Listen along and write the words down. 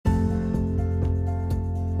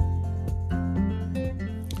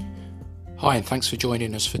Hi, and thanks for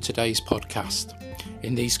joining us for today's podcast.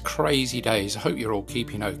 In these crazy days, I hope you're all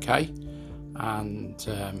keeping okay. And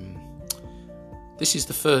this is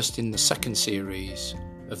the first in the second series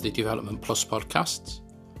of the Development Plus podcasts.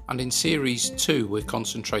 And in series 2, we're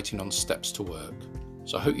concentrating on steps to work.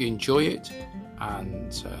 So I hope you enjoy it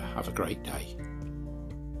and have a great day.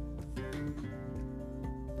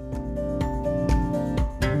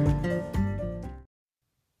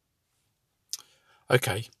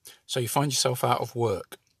 Okay, so you find yourself out of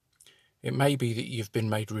work. It may be that you've been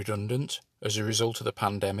made redundant as a result of the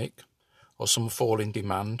pandemic, or some fall in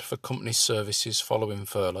demand for company services following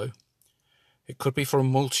furlough. It could be for a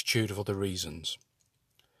multitude of other reasons.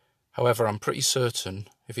 However, I'm pretty certain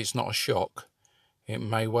if it's not a shock, it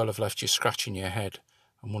may well have left you scratching your head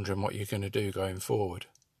and wondering what you're going to do going forward.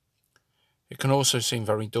 It can also seem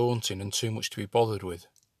very daunting and too much to be bothered with.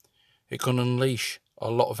 It can unleash a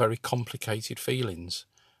lot of very complicated feelings,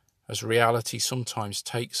 as reality sometimes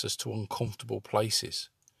takes us to uncomfortable places,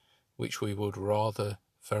 which we would rather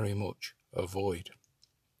very much avoid.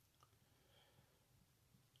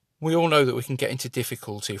 We all know that we can get into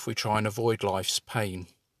difficulty if we try and avoid life's pain.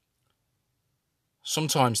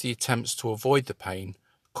 Sometimes the attempts to avoid the pain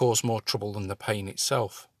cause more trouble than the pain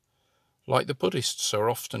itself. Like the Buddhists are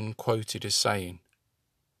often quoted as saying,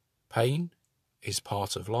 "Pain is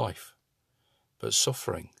part of life, but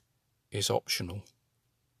suffering is optional."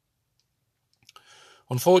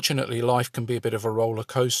 Unfortunately, life can be a bit of a roller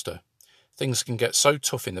coaster. Things can get so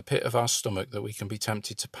tough in the pit of our stomach that we can be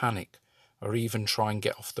tempted to panic or even try and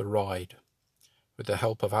get off the ride with the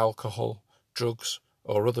help of alcohol, drugs,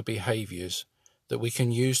 or other behaviours that we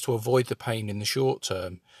can use to avoid the pain in the short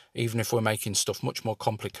term, even if we're making stuff much more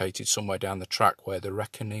complicated somewhere down the track where the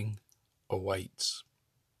reckoning awaits.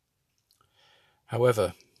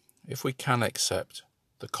 However, if we can accept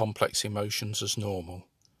the complex emotions as normal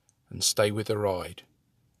and stay with the ride,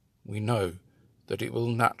 we know that it will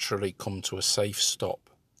naturally come to a safe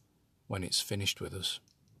stop when it's finished with us.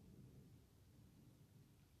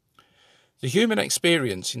 The human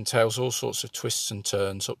experience entails all sorts of twists and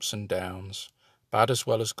turns, ups and downs, bad as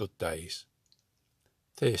well as good days.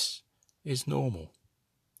 This is normal.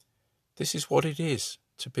 This is what it is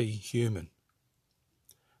to be human.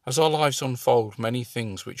 As our lives unfold, many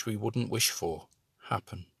things which we wouldn't wish for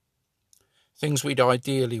happen. Things we'd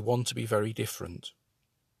ideally want to be very different.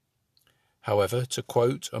 However, to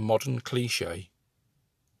quote a modern cliché,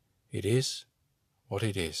 it is what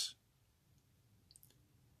it is.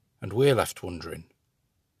 And we're left wondering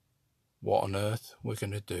what on earth we're going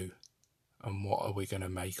to do and what are we going to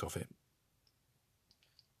make of it.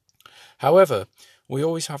 However, we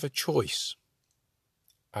always have a choice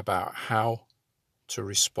about how to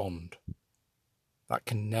respond. That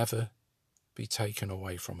can never be taken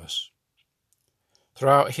away from us.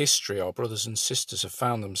 Throughout history, our brothers and sisters have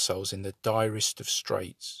found themselves in the direst of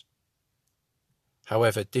straits.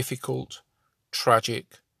 However difficult,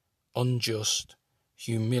 tragic, unjust,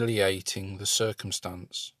 humiliating the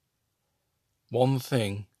circumstance, one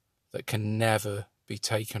thing that can never be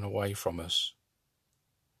taken away from us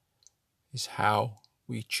is how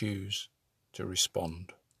we choose to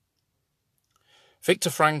respond. Viktor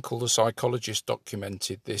Frankl, the psychologist,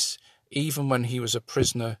 documented this even when he was a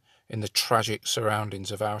prisoner in the tragic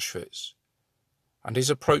surroundings of Auschwitz, and his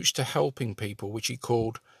approach to helping people, which he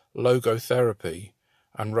called logotherapy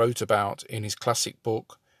and wrote about in his classic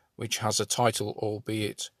book, which has a title,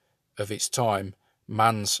 albeit of its time,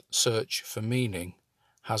 Man's Search for Meaning,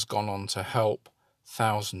 has gone on to help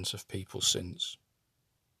thousands of people since.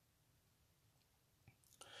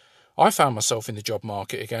 I found myself in the job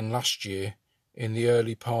market again last year in the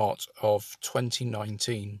early part of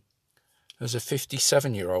 2019 as a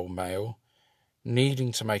 57-year-old male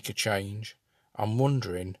needing to make a change and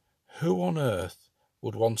wondering who on earth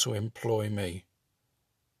would want to employ me,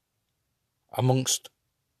 amongst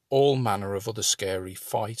all manner of other scary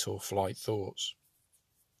fight or flight thoughts.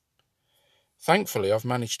 Thankfully, I've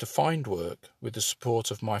managed to find work with the support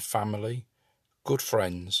of my family, good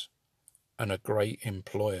friends, and a great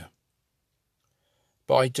employer.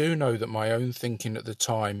 But I do know that my own thinking at the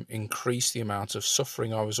time increased the amount of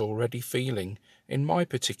suffering I was already feeling in my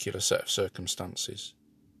particular set of circumstances.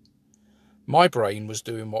 My brain was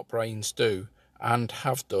doing what brains do and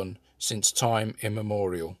have done since time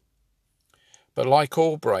immemorial. But like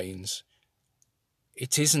all brains,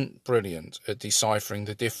 it isn't brilliant at deciphering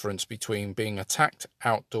the difference between being attacked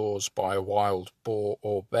outdoors by a wild boar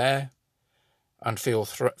or bear and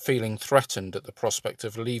feeling threatened at the prospect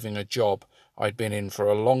of leaving a job I'd been in for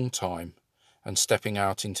a long time and stepping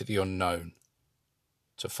out into the unknown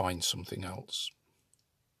to find something else.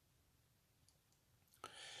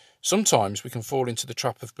 Sometimes we can fall into the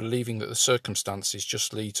trap of believing that the circumstances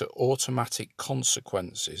just lead to automatic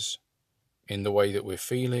consequences in the way that we're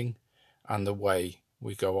feeling and the way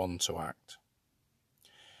we go on to act.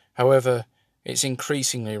 However, it's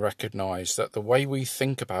increasingly recognised that the way we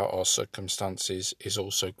think about our circumstances is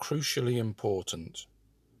also crucially important.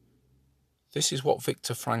 This is what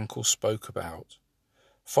Viktor Frankl spoke about,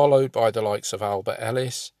 followed by the likes of Albert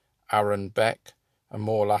Ellis, Aaron Beck, and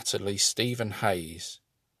more latterly Stephen Hayes.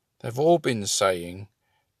 They've all been saying,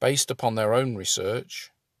 based upon their own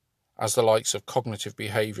research, as the likes of cognitive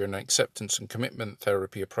behaviour and acceptance and commitment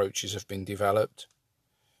therapy approaches have been developed,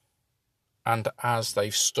 and as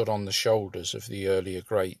they've stood on the shoulders of the earlier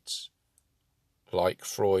greats, like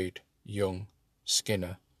Freud, Jung,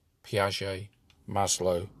 Skinner, Piaget,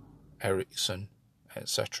 Maslow, Erickson,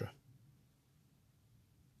 etc.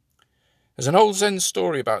 There's an old Zen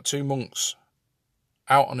story about two monks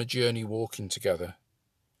out on a journey walking together.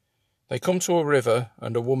 They come to a river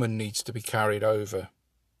and a woman needs to be carried over.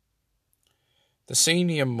 The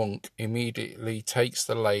senior monk immediately takes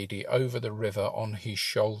the lady over the river on his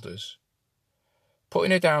shoulders,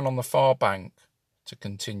 putting her down on the far bank to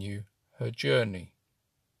continue her journey.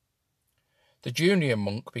 The junior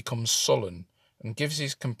monk becomes sullen and gives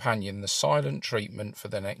his companion the silent treatment for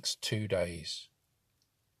the next 2 days.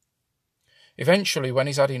 Eventually, when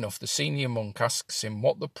he's had enough, the senior monk asks him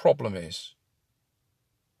what the problem is.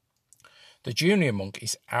 The junior monk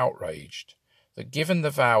is outraged that given the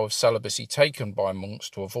vow of celibacy taken by monks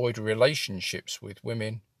to avoid relationships with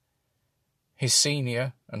women, his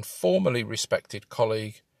senior and formerly respected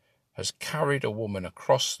colleague has carried a woman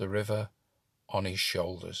across the river on his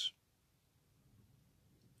shoulders.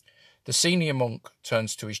 The senior monk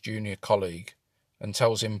turns to his junior colleague and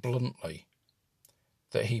tells him bluntly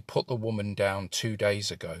that he put the woman down 2 days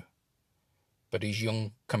ago, but his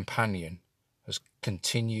young companion has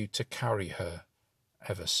continued to carry her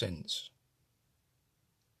ever since.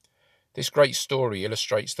 This great story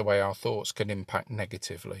illustrates the way our thoughts can impact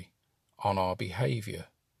negatively on our behaviour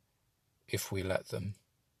if we let them.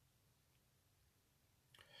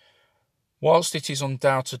 Whilst it is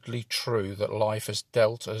undoubtedly true that life has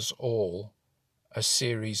dealt us all a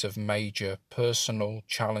series of major personal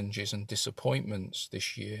challenges and disappointments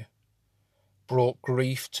this year, brought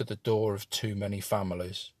grief to the door of too many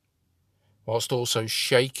families, whilst also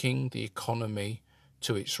shaking the economy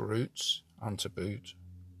to its roots and to boot,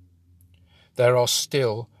 there are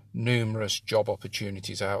still numerous job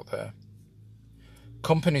opportunities out there.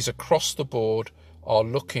 Companies across the board are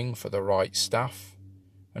looking for the right staff,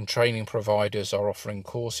 and training providers are offering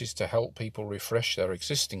courses to help people refresh their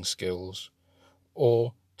existing skills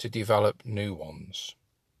or to develop new ones.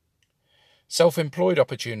 Self-employed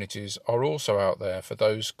opportunities are also out there for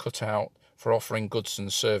those cut out for offering goods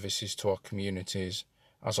and services to our communities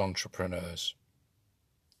as entrepreneurs.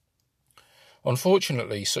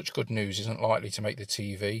 Unfortunately, such good news isn't likely to make the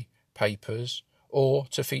TV, papers, or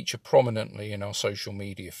to feature prominently in our social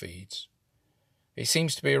media feeds. It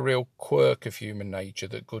seems to be a real quirk of human nature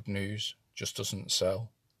that good news just doesn't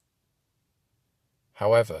sell.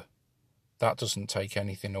 However, that doesn't take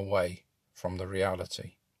anything away from the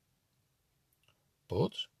reality.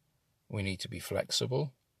 But we need to be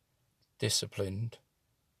flexible, disciplined,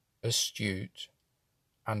 astute,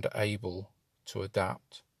 and able to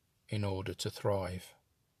adapt in order to thrive.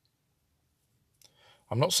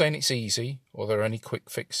 I'm not saying it's easy or there are any quick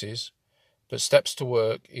fixes, but Steps to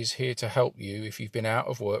Work is here to help you if you've been out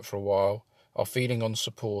of work for a while, are feeling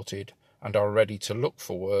unsupported, and are ready to look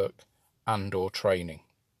for work and/or training.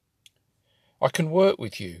 I can work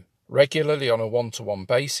with you regularly on a one-to-one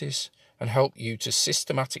basis and help you to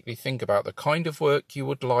systematically think about the kind of work you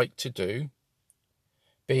would like to do,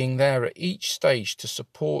 being there at each stage to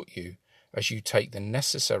support you as you take the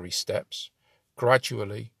necessary steps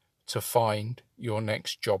gradually to find your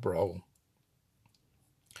next job role.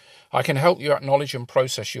 I can help you acknowledge and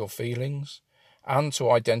process your feelings and to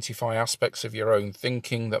identify aspects of your own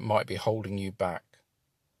thinking that might be holding you back.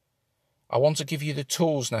 I want to give you the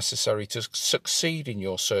tools necessary to succeed in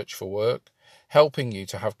your search for work, helping you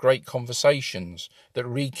to have great conversations that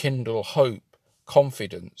rekindle hope,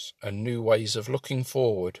 confidence, and new ways of looking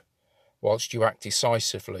forward, whilst you act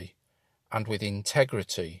decisively and with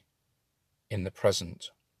integrity in the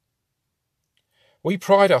present. We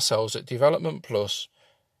pride ourselves at Development Plus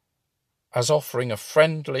as offering a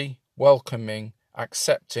friendly, welcoming,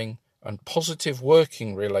 accepting, and positive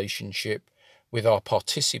working relationship with our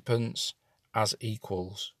participants as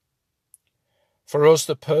equals. For us,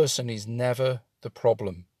 the person is never the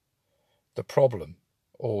problem. The problem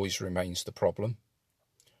always remains the problem.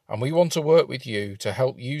 And we want to work with you to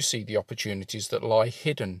help you see the opportunities that lie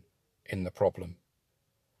hidden in the problem.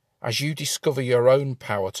 As you discover your own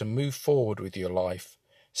power to move forward with your life,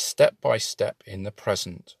 step by step in the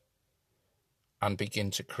present, and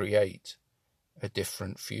begin to create a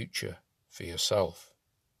different future for yourself.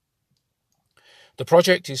 The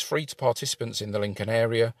project is free to participants in the Lincoln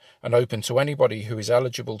area and open to anybody who is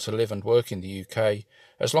eligible to live and work in the UK,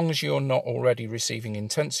 as long as you're not already receiving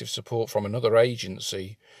intensive support from another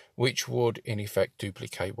agency, which would in effect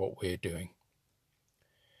duplicate what we're doing.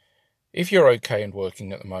 If you're okay and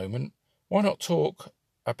working at the moment, why not talk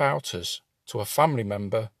about us to a family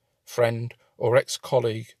member, friend or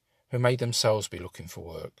ex-colleague who may themselves be looking for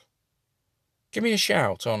work? Give me a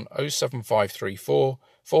shout on 07534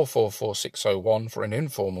 444 601 for an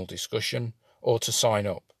informal discussion or to sign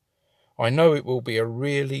up. I know it will be a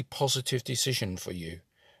really positive decision for you,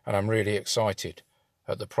 and I'm really excited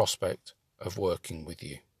at the prospect of working with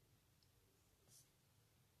you.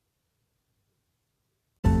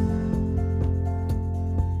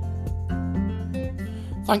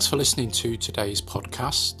 Thanks for listening to today's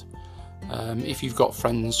podcast. If you've got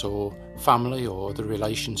friends or family or other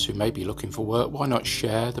relations who may be looking for work, why not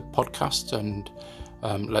share the podcast and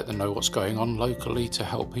let them know what's going on locally to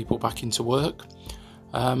help people back into work.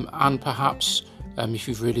 And perhaps if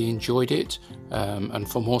you've really enjoyed it, and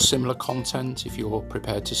for more similar content, if you're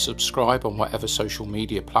prepared to subscribe on whatever social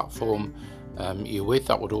media platform you're with,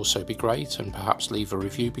 that would also be great, and perhaps leave a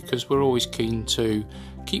review, because we're always keen to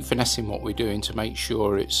keep finessing what we're doing to make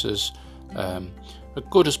sure it's as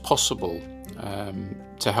good as possible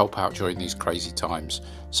to help out during these crazy times.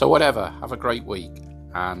 So whatever, have a great week,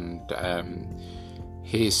 and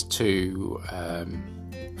here's to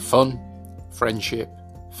fun, friendship,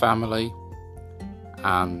 family,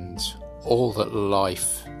 and all that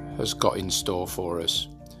life has got in store for us.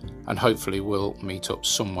 And hopefully we'll meet up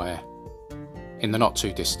somewhere in the not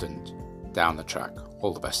too distant down the track.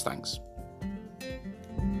 All the best, thanks.